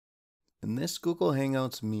In this Google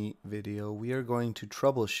Hangouts Meet video, we are going to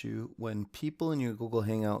troubleshoot when people in your Google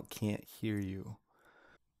Hangout can't hear you.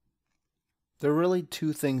 There are really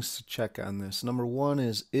two things to check on this. Number one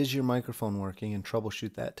is your microphone working, and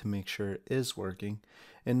troubleshoot that to make sure it is working.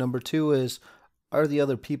 And number two is, are the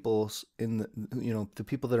other people's the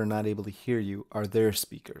people that are not able to hear you, are their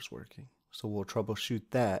speakers working? So we'll troubleshoot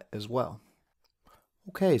that as well.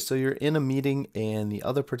 Okay, so you're in a meeting and the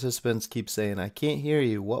other participants keep saying, I can't hear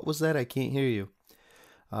you. What was that? I can't hear you.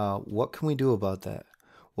 What can we do about that?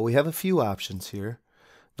 Well, we have a few options here.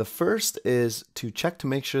 The first is to check to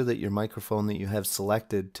make sure that your microphone that you have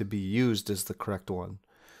selected to be used is the correct one.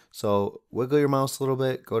 So wiggle your mouse a little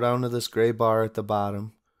bit, go down to this gray bar at the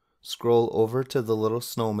bottom, scroll over to the little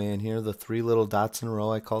snowman here, the three little dots in a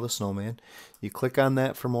row I call the snowman. You click on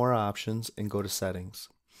that for more options and go to settings.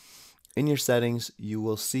 In your settings, you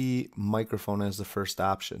will see microphone as the first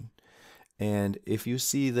option. And if you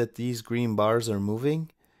see that these green bars are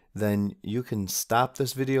moving, then you can stop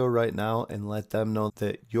this video right now and let them know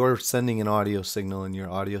that you're sending an audio signal and your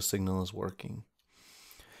audio signal is working.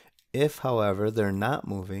 If, however, they're not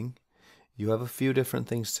moving, you have a few different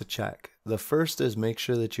things to check. The first is make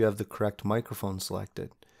sure that you have the correct microphone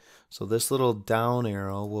selected. So this little down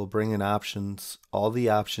arrow will bring in options, all the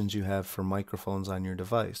options you have for microphones on your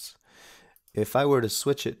device. If I were to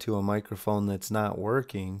switch it to a microphone that's not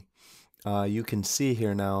working, you can see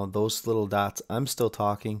here now those little dots, I'm still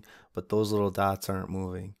talking, but those little dots aren't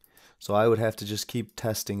moving. So I would have to just keep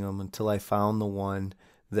testing them until I found the one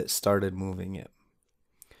that started moving it.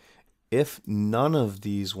 If none of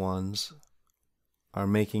these ones are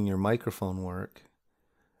making your microphone work,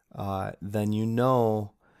 then you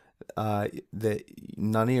know that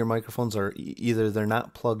none of your microphones are either they're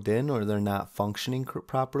not plugged in or they're not functioning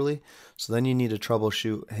properly. So then you need to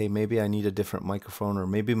troubleshoot, hey, maybe I need a different microphone, or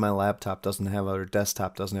maybe my laptop doesn't have or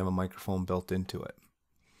desktop doesn't have a microphone built into it.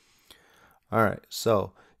 All right,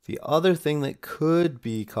 so the other thing that could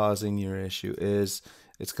be causing your issue is,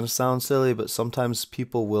 it's going to sound silly, but sometimes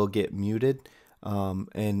people will get muted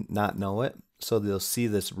and not know it. So they'll see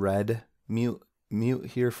this red mute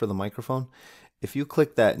here for the microphone. If you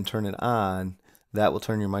click that and turn it on, that will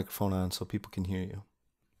turn your microphone on so people can hear you.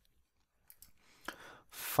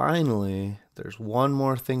 Finally, there's one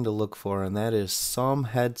more thing to look for, and that is some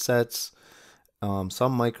headsets,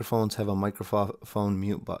 some microphones have a microphone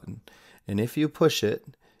mute button. And if you push it,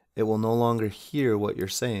 it will no longer hear what you're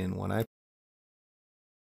saying.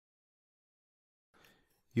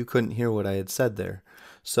 You couldn't hear what I had said there.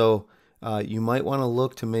 So you might want to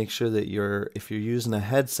look to make sure that if you're using a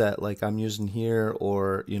headset like I'm using here,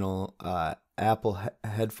 or Apple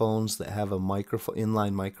headphones that have a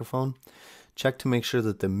inline microphone, check to make sure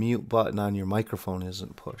that the mute button on your microphone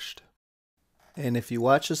isn't pushed. And if you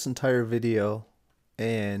watch this entire video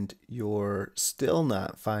and you're still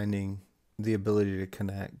not finding the ability to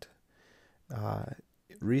connect,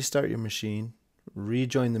 restart your machine,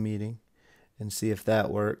 rejoin the meeting, and see if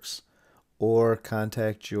that works, or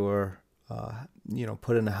contact your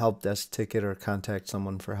put in a help desk ticket or contact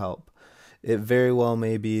someone for help. It very well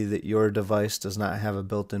may be that your device does not have a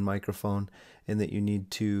built-in microphone and that you need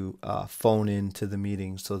to phone into the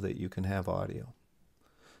meeting so that you can have audio.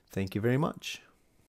 Thank you very much.